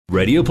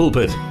Radio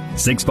Pulpit,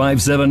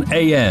 657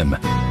 AM.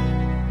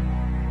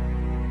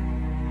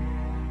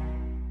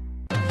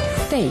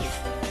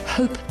 Faith,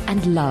 hope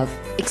and love.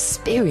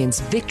 Experience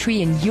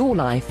victory in your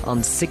life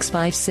on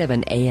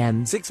 657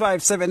 AM.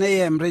 657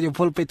 AM, Radio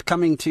Pulpit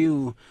coming to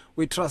you.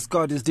 We trust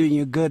God is doing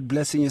you good,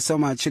 blessing you so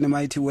much in a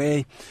mighty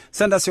way.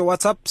 Send us your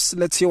WhatsApps.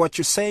 Let's hear what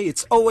you say.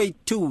 It's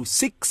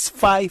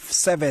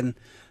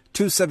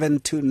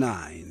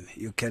 082-657-2729.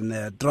 You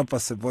can drop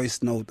us a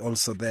voice note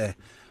also there.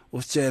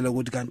 Usitshela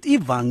ukuthi kanti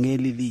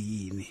ivangeli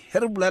liyini.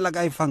 Herbulela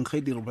ka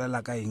ivangeli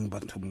rubulela ka eng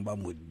bathong ba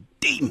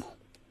modimo.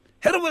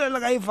 Herbulela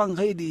ka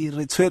ivangeli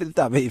re tshwere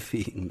taba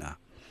efeng na.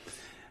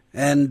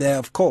 And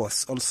of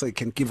course, also you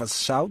can give us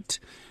a shout.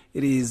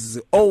 It is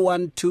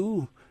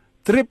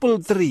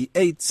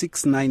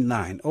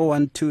 012-333-8699.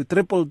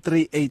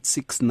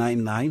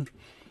 012-333-8699.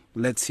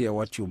 Let's hear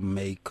what you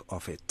make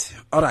of it.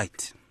 All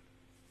right.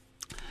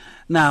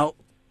 Now,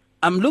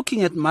 I'm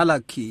looking at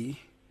Malachi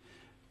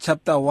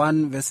chapter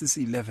 1, verses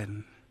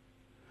 11.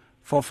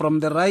 For from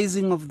the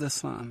rising of the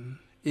sun,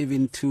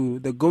 even to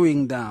the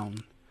going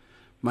down,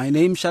 my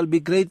name shall be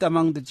great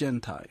among the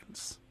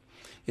Gentiles.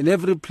 In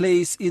every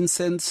place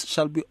incense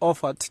shall be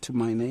offered to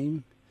my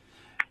name,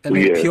 and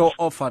a pure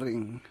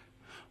offering.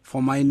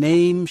 For my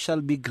name shall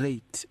be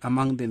great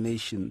among the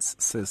nations,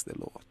 says the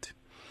Lord.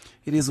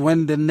 It is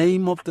when the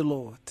name of the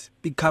Lord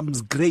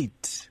becomes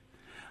great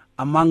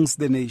amongst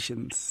the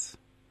nations,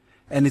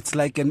 and it's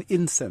like an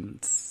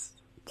incense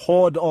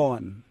poured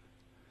on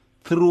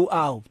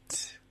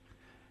throughout.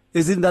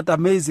 Isn't that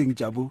amazing,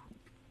 Jabu?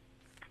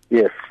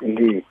 Yes,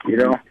 indeed. You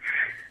know,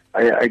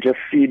 I just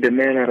see the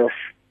manner of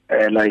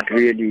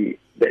really,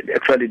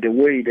 actually the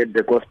way that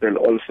the gospel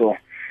also,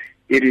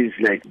 it is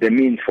like the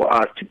means for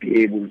us to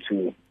be able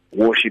to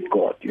worship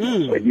God. You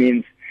know? So it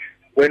means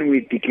when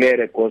we declare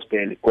the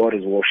gospel, God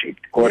is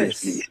worshipped, God is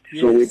pleased.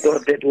 Yes. So we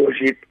thought that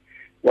worship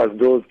was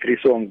those three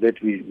songs that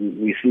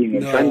we sing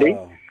on Sunday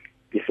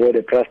before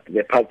the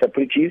pastor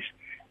preaches.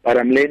 But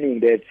I'm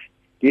learning that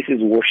this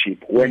is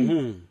worship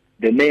when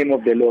the name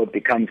of the Lord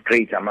becomes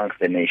great amongst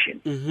the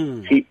nations.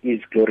 He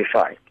is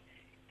glorified.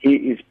 He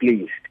is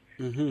pleased.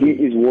 He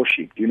is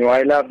worshipped. You know,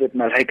 I love that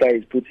Malachi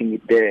is putting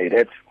it there.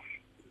 That's,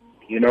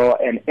 you know,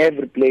 and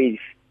every place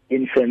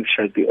incense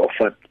shall be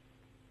offered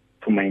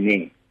to my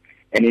name.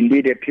 And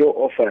indeed a pure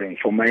offering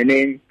for my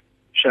name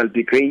shall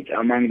be great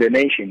among the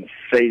nations,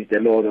 says the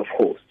Lord of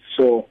hosts.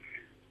 So,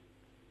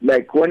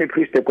 like when you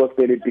preach the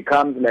gospel, it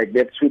becomes like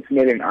that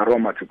sweet-smelling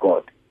aroma to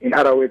God. In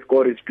other words,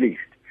 God is pleased.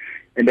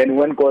 And then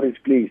when God is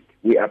pleased,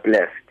 we are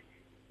blessed.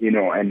 You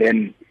know, and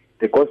then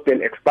the gospel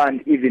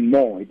expands even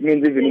more. It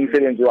means even in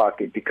Satan's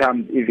work, it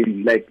becomes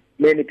even like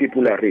many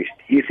people are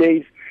reached. He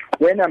says,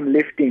 when I'm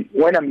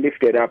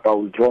lifted up, I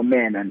will draw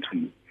men unto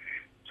me.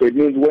 So it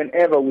means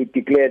whenever we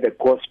declare the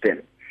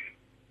gospel,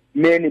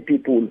 many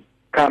people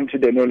come to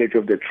the knowledge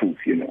of the truth,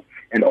 you know.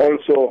 And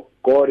also,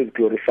 God is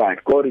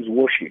glorified. God is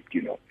worshipped,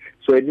 you know.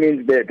 So it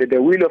means that the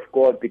will of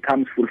God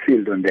becomes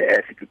fulfilled on the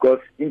earth,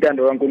 because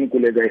intando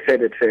kaNkulunkulu, as I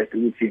said at first,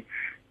 ukuthi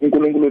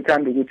uNkulunkulu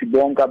uthanda ukuthi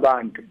bonke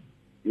abantu,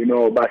 you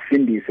know,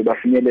 basindise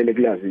bafinyelele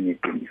kulazini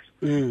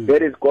iqiniso.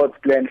 That is God's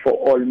plan for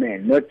all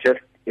men, not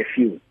just a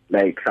few.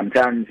 Like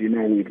sometimes, you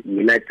know,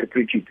 we like to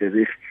preach it as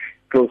if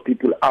those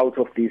people out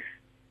of this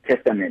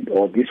testament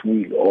or this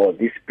will or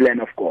this plan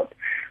of God.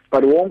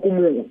 But wonke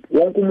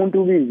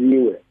umuntu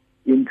ubiziwe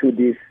into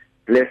these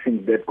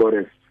blessings that God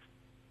has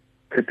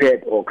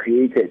prepared or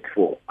created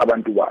for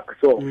abantu bakhe.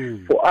 So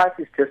for us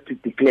it's just to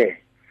declare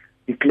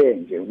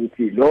nje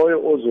ukuthi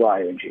loyo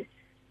ozwayo nje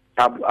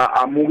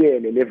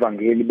amukele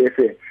levangeli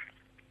bese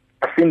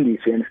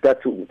asindiswe and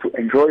start to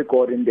enjoy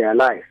God in their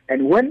life.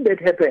 And when that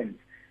happens,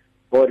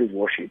 God is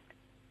worshipped,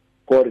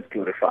 God is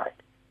glorified,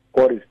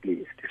 God is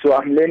pleased. So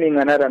I'm learning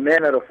another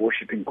manner of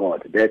worshiping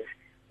God, that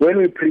when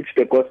we preach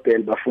the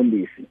gospel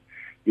bafundisi,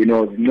 you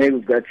know, zinceku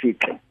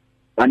zikaThixo,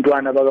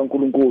 bantwana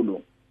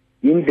bakaNkulunkulu,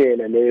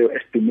 indlela leyo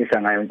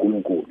esidumisa ngayo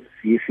uNkulunkulu.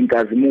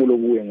 Sisinkazimulo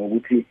kuye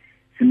ngokuthi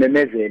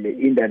simemezele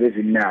indaba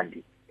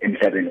ezimnandi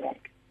emhlabeni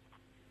wonke.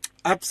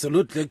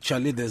 Absolutely,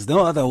 actually, there's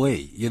no other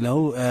way, you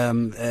know.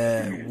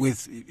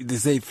 With they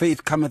say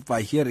faith cometh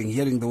by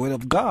hearing the word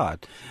of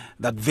God.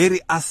 That very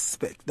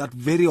aspect, that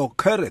very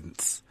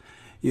occurrence,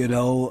 you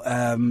know.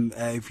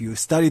 If you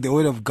study the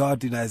word of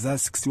God in Isaiah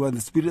 61,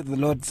 the Spirit of the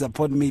Lord is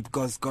upon me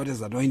because God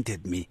has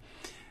anointed me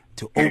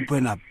to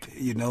open up,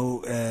 you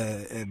know,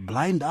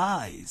 blind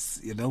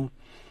eyes, you know,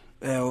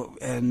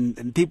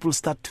 and people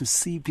start to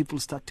see, people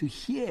start to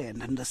hear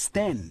and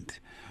understand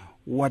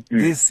what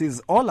this is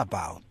all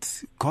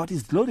about. God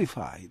is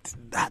glorified.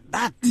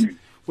 That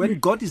when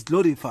God is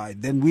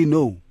glorified, then we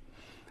know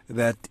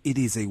that it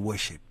is a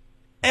worship.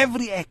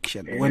 Every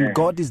action, when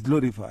God is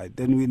glorified,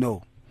 then we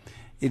know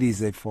it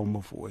is a form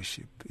of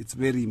worship. It's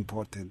very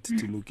important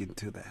to look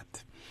into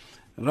that.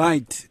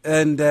 Right.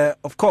 And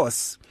of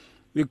course,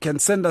 you can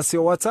send us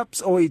your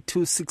WhatsApps,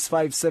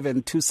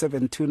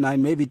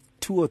 082-657-2729. Maybe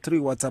 2 or 3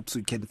 WhatsApps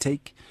we can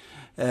take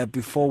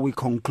before we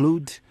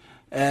conclude.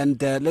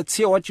 And let's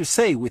hear what you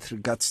say with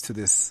regards to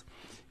this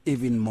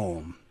even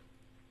more.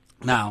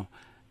 Now,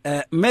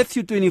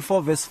 Matthew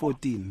 24 verse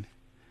 14.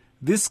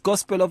 This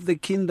gospel of the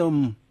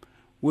kingdom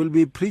will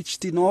be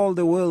preached in all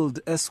the world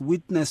as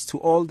witness to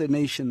all the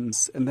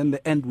nations, and then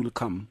the end will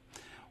come.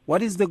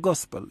 What is the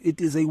gospel?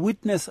 It is a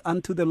witness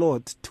unto the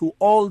Lord to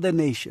all the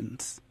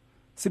nations.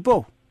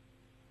 Sipho?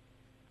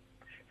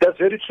 That's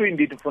very true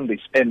indeed, Fundis.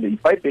 And the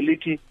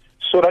Bible,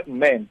 so that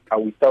men are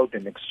without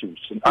an excuse.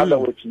 In other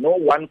words, no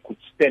one could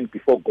stand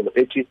before God.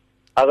 In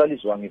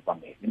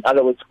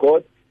other words,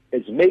 God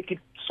has made it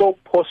so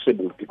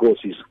possible because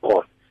He's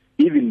God.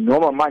 Even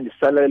Noma Man,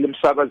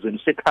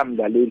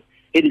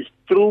 it is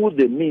through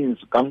the means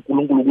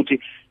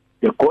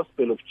the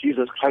gospel of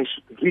Jesus Christ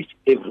reach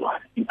everyone.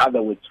 In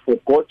other words, for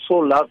God so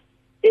loved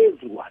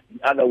everyone. In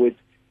other words,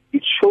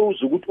 it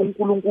shows ukuthi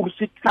uNkulunkulu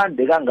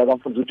sithande kangaka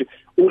mfundisi ukuthi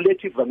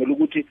ulethe ivangeli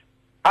ukuthi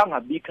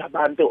angabikho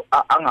abantu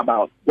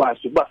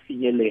angabakwazi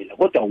ukubafinyelela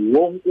kodwa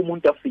wonke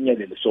umuntu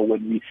afinyelele. So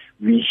when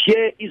we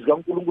hear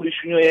izikaNkulunkulu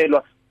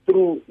ishunyelwa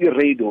through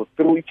radio,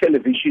 through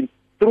television,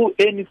 through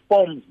any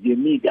forms of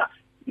media,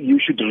 you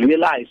should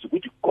realize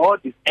that God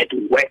is at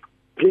work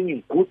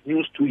bringing good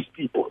news to His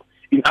people.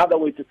 In other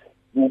words,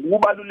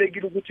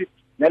 kubalulekile ukuthi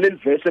naleli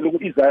verse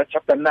Isaiah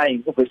chapter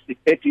 9 verse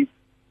 30,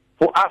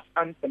 to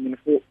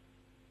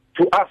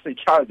us a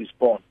child is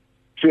born,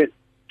 to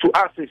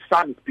us a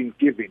son is being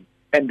given,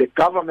 and the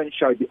government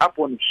shall be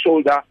upon his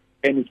shoulder,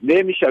 and his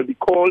name shall be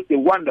called a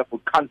wonderful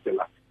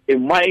counselor, a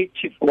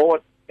mighty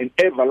God, an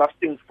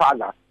everlasting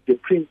Father, the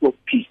Prince of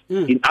Peace.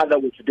 In other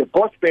words, the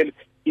gospel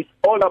is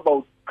all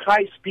about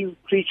Christ being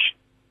preached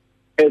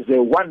as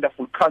a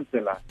wonderful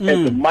counselor,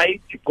 as a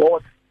mighty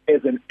God,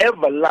 as an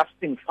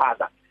everlasting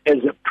Father,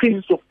 as a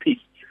Prince of Peace.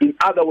 In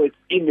other words,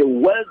 in a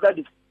world that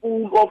is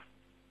full of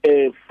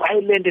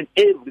violence and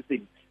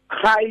everything,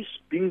 Christ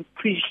being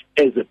preached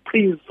as a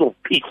Prince of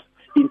Peace.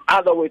 In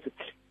other words,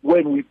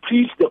 when we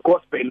preach the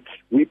gospel,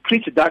 we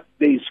preach that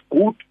there is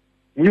good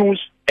news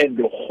and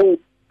the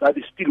hope that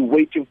is still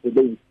waiting for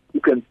those who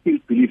can still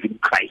believe in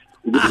Christ,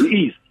 because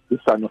He is the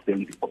Son of the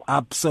living God.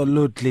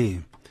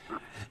 Absolutely.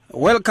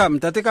 Welcome,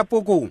 Tate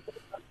Kapuku.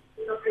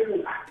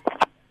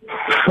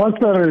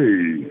 Pastor,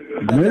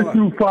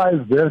 Matthew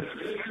 5 verse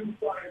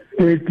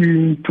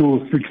 18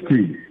 to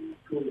 16.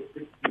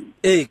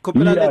 Hey,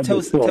 kopela le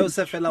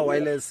theose fela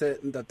wireless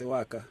ntate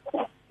wa ka.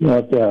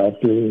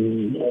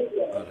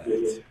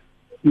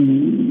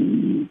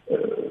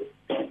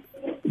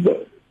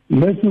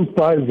 Matthew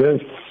 5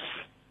 verse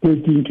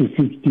 13 to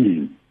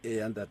 15.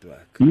 And that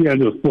work. Near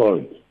the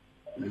fault.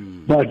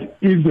 But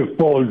if the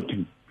fault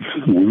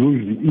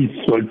lose its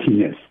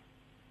saltiness,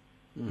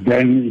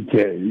 then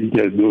it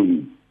has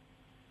done.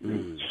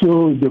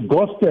 So the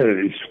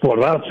gospel is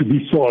for us to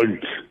be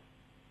salt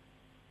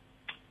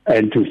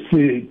and to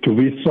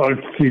be salt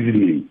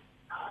seasoning.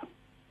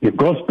 The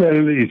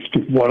gospel is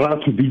for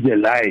us to be the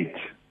light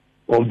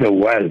of the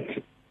world.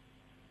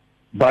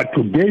 But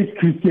today's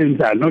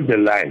Christians are not the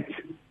light.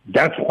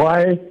 That's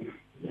why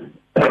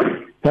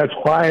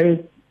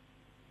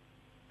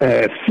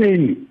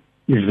sin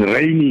is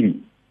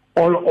reigning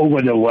all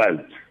over the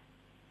world.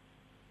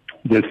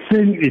 The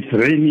sin is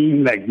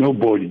reigning like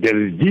nobody. There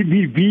is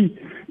GBV,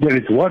 there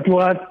is what,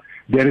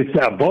 there is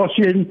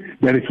abortion,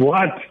 there is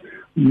what.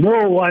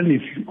 No one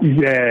is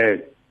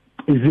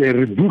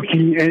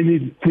rebuking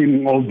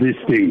anything of this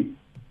thing,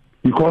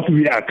 because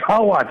we are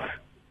cowards,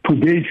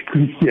 today's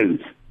Christians.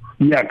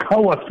 We are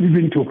cowards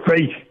even to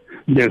face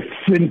the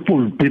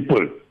sinful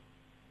people.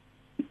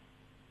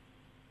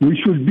 We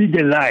should be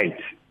the light.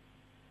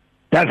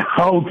 That's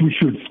how we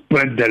should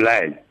spread the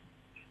light.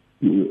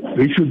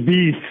 We should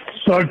be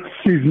salt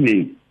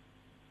seasoning.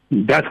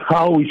 That's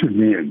how we should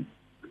be.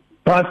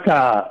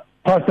 Pastor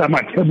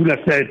Matebula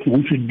said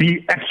we should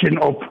be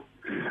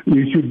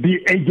we should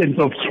be agents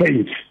of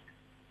change.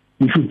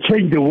 We should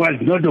change the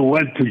world, not the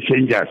world to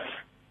change us.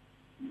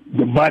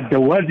 But the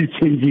world is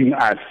changing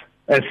us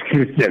as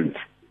Christians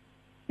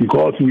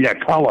because we are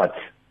cowards.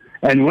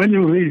 And when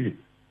you read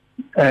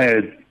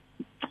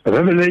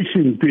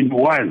Revelation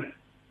 21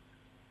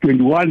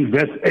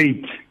 verse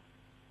 8,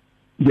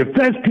 the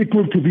first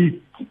people to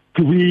be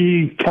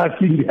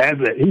cast in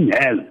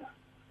hell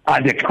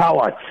are the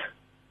cowards.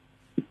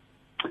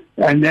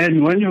 And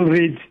then when you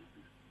read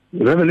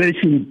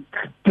Revelation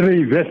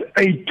 3 verse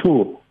 8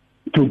 to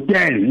 10,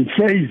 it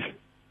says,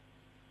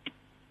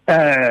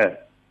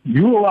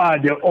 you are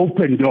the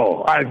open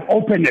door. I've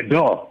opened a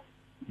door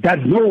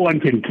that no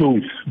one can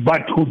close.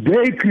 But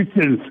today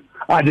Christians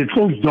are the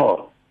closed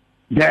door.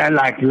 They are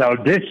like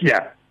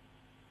Laodicea,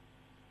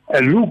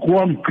 a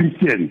lukewarm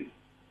Christian.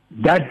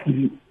 That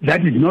is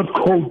not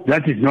cold,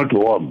 that is not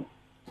warm.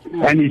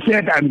 And he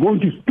said, I'm going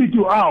to spit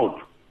you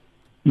out.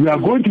 You are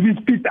going to be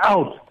spit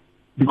out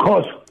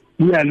because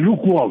we are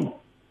lukewarm.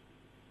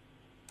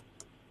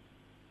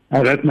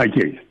 And that's my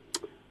case.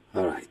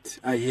 All right.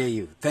 I hear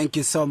you. Thank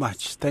you so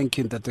much. Thank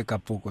you, Tate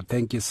Kapuku.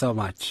 Thank you so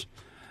much.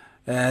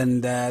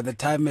 And the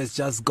time has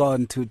just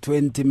gone to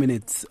 20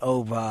 minutes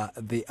over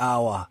the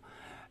hour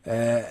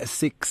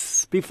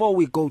 6. Before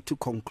we go to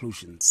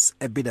conclusions,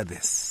 a bit of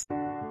this.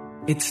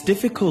 It's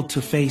difficult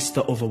to face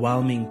the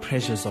overwhelming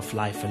pressures of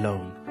life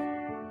alone.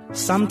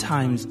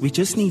 Sometimes we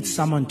just need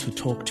someone to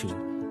talk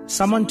to,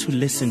 someone to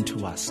listen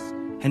to us.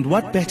 And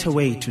what better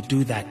way to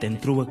do that than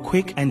through a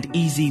quick and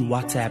easy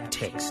WhatsApp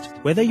text?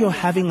 Whether you're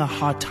having a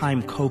hard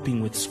time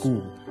coping with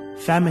school,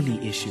 family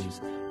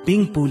issues,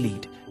 being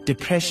bullied,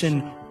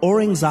 depression,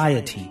 or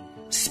anxiety,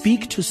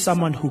 speak to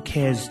someone who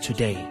cares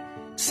today.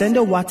 Send a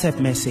WhatsApp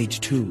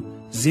message to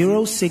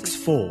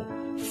 064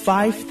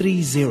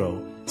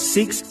 530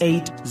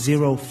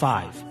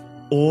 6805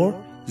 or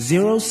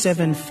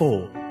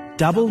 074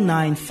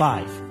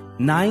 995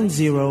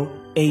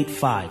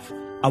 9085.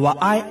 Our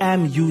I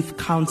Am Youth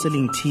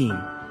Counseling team,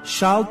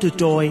 Charles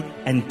Dudoy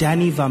and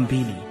Danny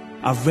Vambili,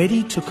 are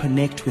ready to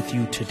connect with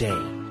you today.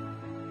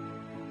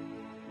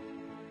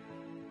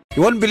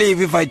 You won't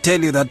believe if I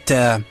tell you that,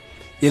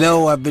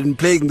 I've been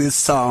playing this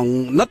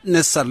song, not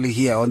necessarily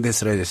here on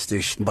this radio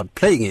station, but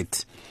playing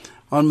it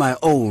on my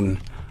own.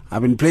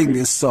 I've been playing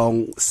this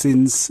song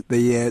since the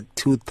year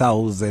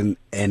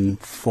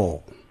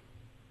 2004.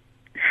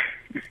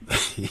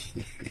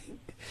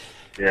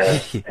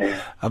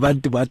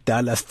 Abantu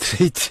badala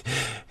straight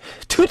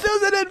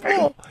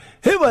 2004.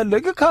 Hey man,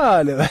 like a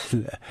car.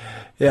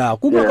 Yeah,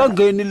 kuba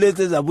kangeni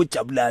lezi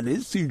zabujabulane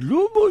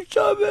silumo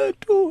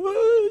shabetu.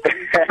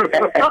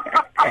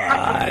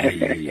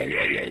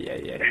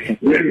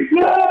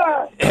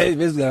 Hey,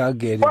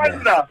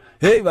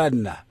 hey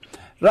man.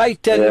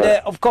 Right, and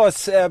of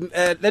course,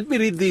 let me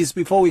read this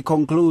before we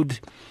conclude.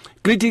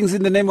 Greetings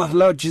in the name of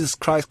Lord Jesus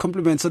Christ.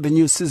 Compliments of the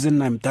new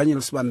season. I'm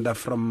Daniel Swanda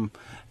from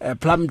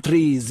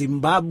Plumtree,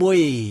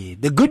 Zimbabwe.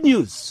 The good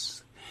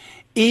news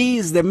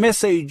is the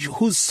message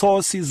whose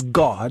source is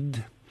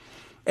God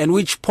and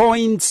which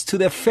points to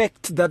the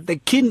fact that the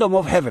kingdom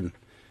of heaven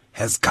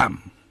has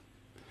come.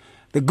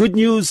 The good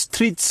news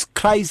treats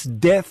Christ's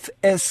death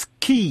as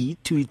key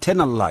to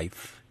eternal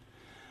life.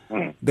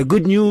 The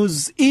good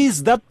news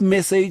is that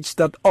message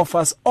that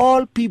offers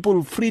all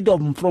people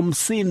freedom from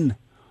sin,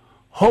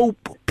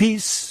 hope,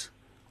 peace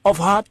of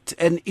heart,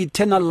 and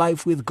eternal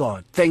life with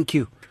God. Thank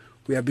you.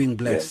 We are being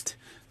blessed.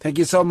 Thank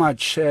you so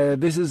much.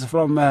 This is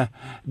from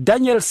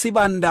Daniel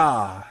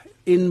Sibanda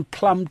in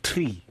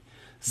Plumtree,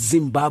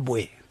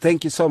 Zimbabwe.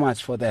 Thank you so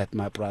much for that,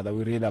 my brother.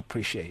 We really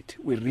appreciate.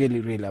 We really,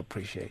 really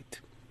appreciate.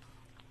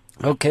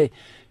 Okay,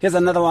 here's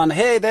another one.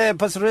 Hey there,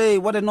 Pastor Ray.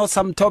 What an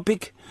awesome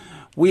topic.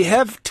 We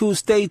have to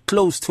stay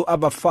close to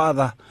Abba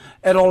Father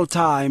at all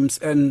times,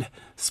 and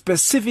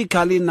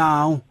specifically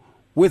now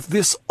with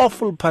this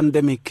awful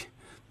pandemic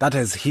that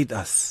has hit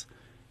us.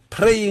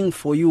 Praying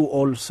for you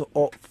also,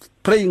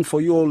 praying for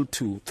you all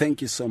too.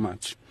 Thank you so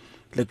much.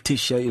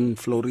 Letitia in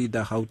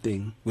Florida,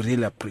 Gauteng. We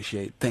really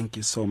appreciate. Thank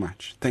you so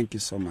much. Thank you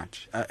so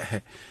much.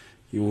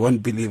 You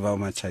won't believe how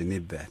much I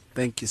need that.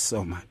 Thank you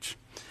so much.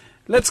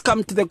 Let's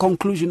come to the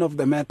conclusion of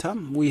the matter.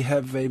 We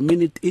have a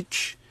minute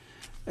each,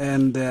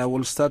 and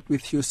we'll start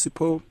with you,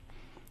 Sipho.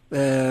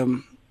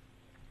 The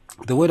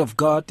word of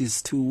God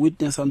is to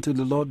witness unto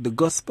the Lord the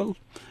gospel.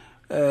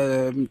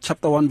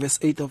 Chapter 1, verse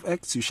 8 of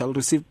Acts, you shall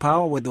receive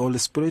power when the Holy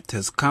Spirit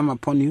has come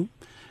upon you,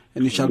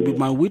 and you shall be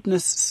my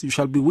witnesses. You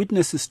shall be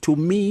witnesses to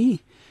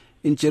me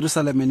in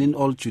Jerusalem and in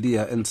all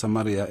Judea and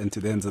Samaria and to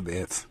the ends of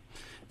the earth.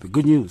 The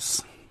good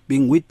news,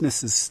 being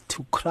witnesses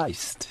to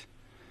Christ.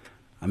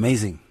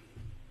 Amazing.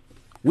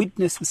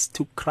 Witnesses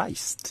to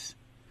Christ.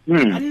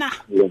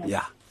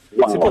 Yeah.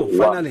 Wow.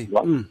 Finally.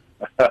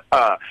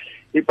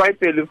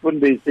 iBhayibheli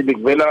ifundisi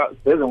likuvela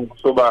seze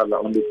ngokusobala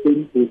on the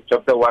same page,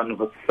 chapter 1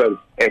 verse 12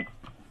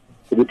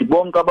 ukuthi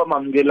bonke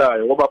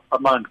abamamukelayo wabapha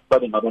amandla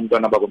babe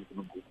ngabantwana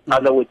bakaNkulunkulu. In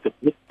other words, the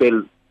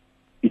gospel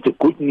is a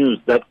good news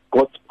that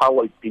God's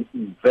power is being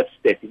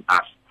invested in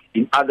us.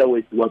 In other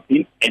words, we are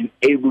being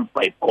enabled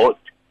by God,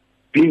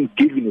 being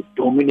given a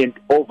dominant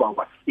over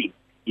our sin.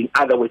 In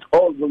other words,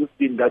 all those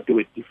things that they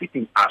were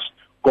defeating us,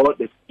 God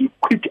has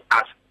equipped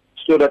us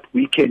so that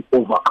we can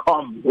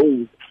overcome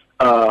those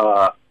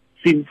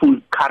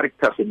sinful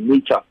characters and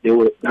nature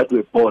that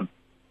were born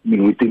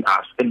within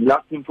us. And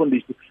last thing from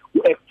this,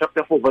 Acts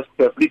chapter 4 verse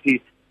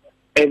 12,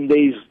 and there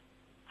is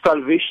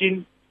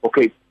salvation,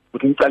 and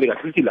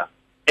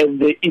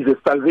there is a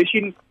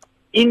salvation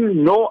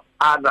in no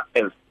other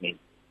else name.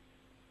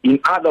 In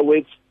other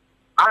words,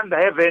 under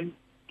heaven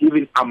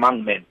given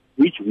among men,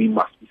 which we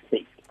must be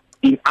saved.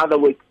 In other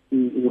words,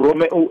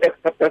 Acts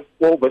chapter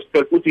 4 verse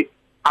 12,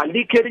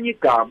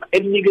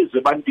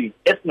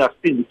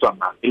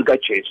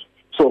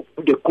 so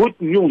the good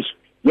news,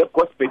 the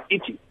gospel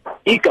iti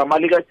igama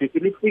lika Jesu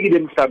lifikile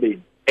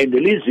emhlabeni and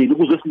lizile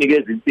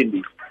ukuzosinikeza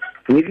insindiso.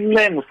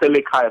 Ngilincenga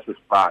uselekhaya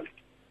sesibhale.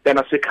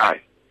 Tena sekhaya.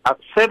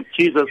 Accept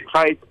Jesus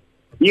Christ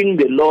being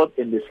the Lord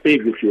and the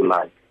Savior of your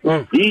life.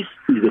 This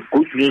is the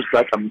good news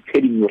that I'm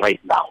telling you right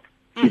now.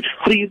 It's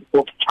free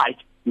of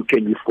charge. You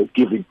can be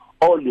forgiven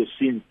all your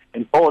sins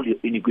and all your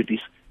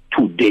iniquities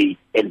today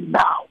and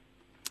now.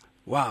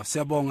 Wow,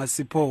 siyabonga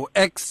Sipho.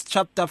 Acts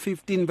chapter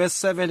 15 verse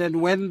 7,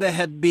 and when there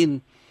had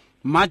been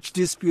much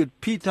dispute,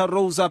 Peter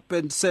rose up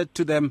and said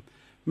to them,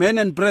 Men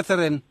and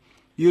brethren,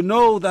 you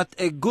know that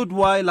a good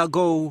while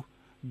ago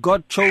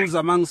God chose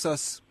amongst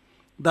us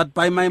that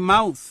by my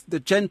mouth the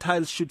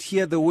Gentiles should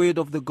hear the word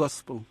of the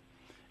gospel.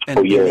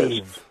 and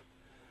believe.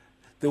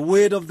 The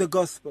word of the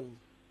gospel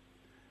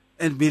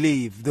and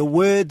believe. The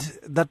word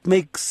that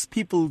makes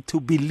people to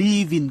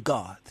believe in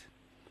God.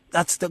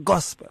 That's the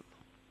gospel.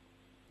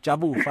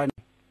 Jabu, fine.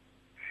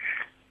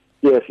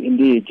 Yes,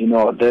 indeed.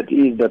 That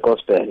is the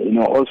gospel.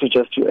 Also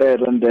just to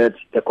add on that,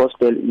 the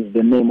gospel is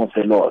the name of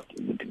the Lord,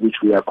 which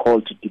we are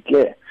called to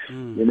declare.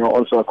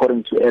 Also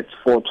according to Acts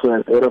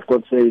 4:12, the word of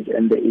God says,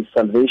 and there is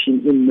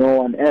salvation in no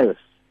one else,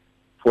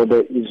 for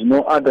there is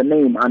no other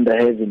name under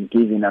heaven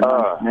given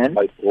among men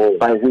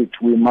by which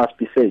we must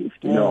be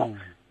saved.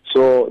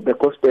 So the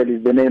gospel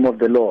is the name of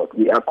the Lord.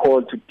 We are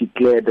called to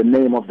declare the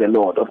name of the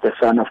Lord, of the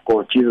Son of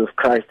God, Jesus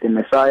Christ, the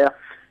Messiah,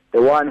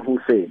 the one who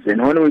saves.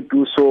 And when we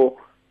do so,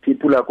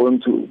 people are going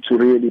to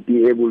really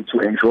be able to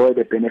enjoy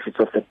the benefits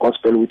of the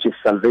gospel, which is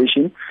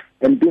salvation,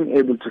 and being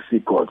able to see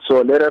God.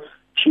 So let us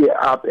cheer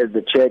up as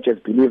the church, as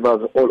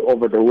believers all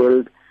over the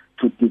world,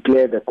 to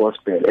declare the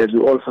gospel. As we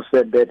also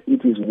said, that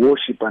it is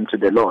worship unto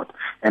the Lord.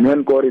 And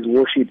when God is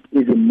worshipped,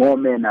 even more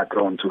men are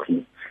drawn to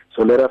him.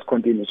 So let us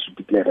continue to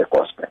declare the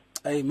gospel.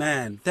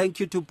 Amen. Thank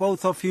you to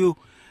both of you.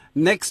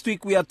 Next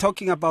week we are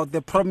talking about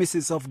the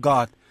promises of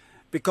God.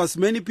 Because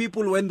many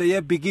people, when the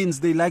year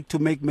begins, they like to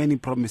make many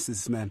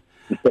promises, man.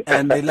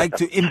 And they like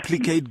to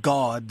implicate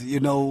God,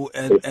 and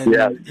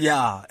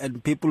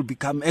people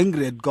become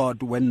angry at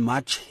God when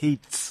much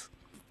hits.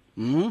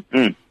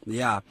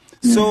 Yeah.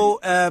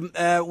 So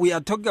we are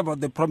talking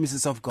about the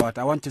promises of God.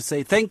 I want to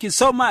say thank you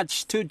so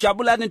much to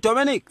Jabulani and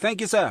Dominic.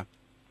 Thank you, sir.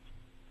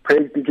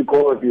 Praise be to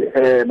God,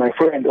 my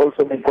friend.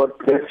 Also, may God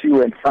bless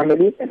you and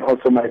family, and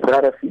also my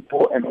brother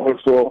Sipo, and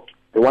also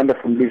the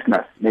wonderful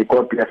listeners. May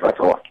God bless us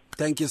all.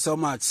 Thank you so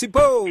much.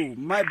 Sipo,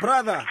 my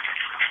brother.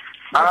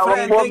 My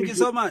friend, thank you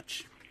so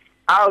much.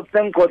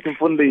 Thank God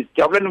for this.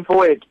 Jabulani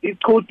forward.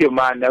 It's cool,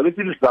 man.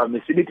 Everything is done.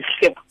 It's need to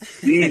step.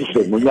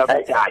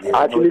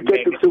 Actually,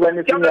 take to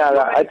one thing.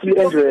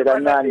 Actually, enjoy it,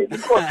 man.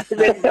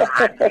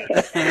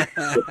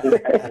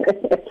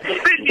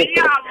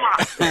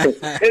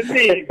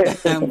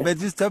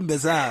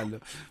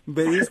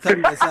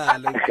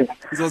 Bezistambesalo.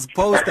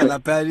 Ngizosiposta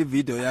lapha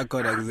video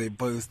yakho la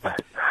ngizoyiposta.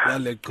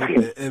 Yale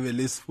qhubhe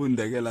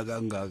ebelisifunda ke la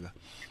kangaka.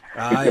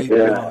 Hayi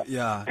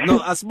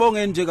no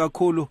asibonge nje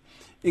kakhulu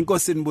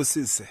inkosi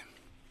nibusise.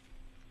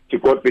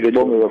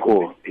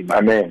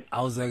 Amen.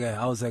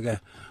 Awuzeke.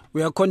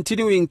 We are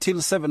continuing till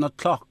 7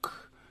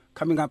 o'clock.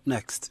 Coming up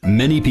next.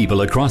 Many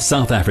people across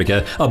South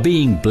Africa are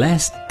being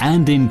blessed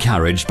and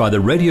encouraged by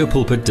the Radio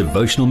Pulpit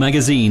devotional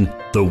magazine,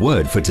 The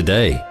Word for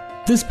Today.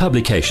 This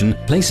publication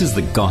places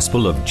the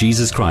gospel of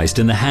Jesus Christ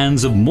in the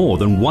hands of more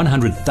than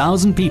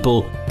 100,000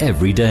 people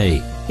every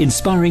day,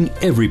 inspiring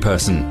every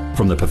person,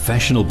 from the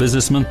professional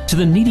businessman to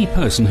the needy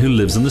person who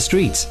lives on the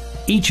streets.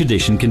 Each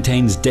edition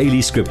contains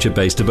daily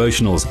scripture-based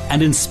devotionals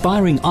and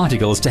inspiring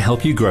articles to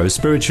help you grow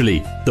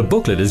spiritually. The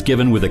booklet is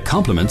given with the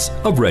compliments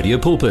of Radio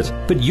Pulpit,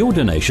 but your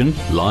donation,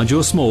 large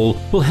or small,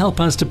 will help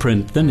us to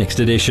print the next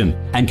edition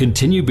and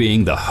continue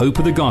being the hope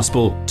of the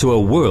gospel to a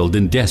world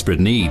in desperate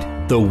need.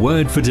 The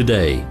Word for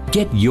Today.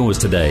 Get yours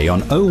today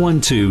on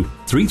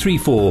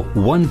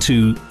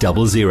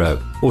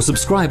 012-334-1200 or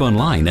subscribe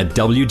online at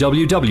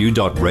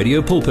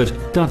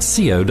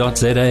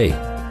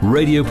www.radiopulpit.co.za.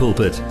 Radio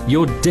Pulpit,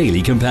 your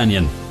daily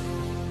companion.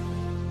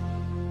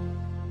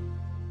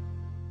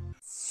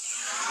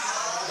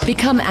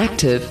 Become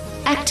active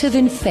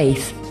in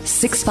faith.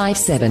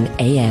 657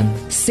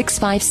 AM.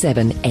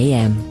 657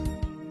 AM.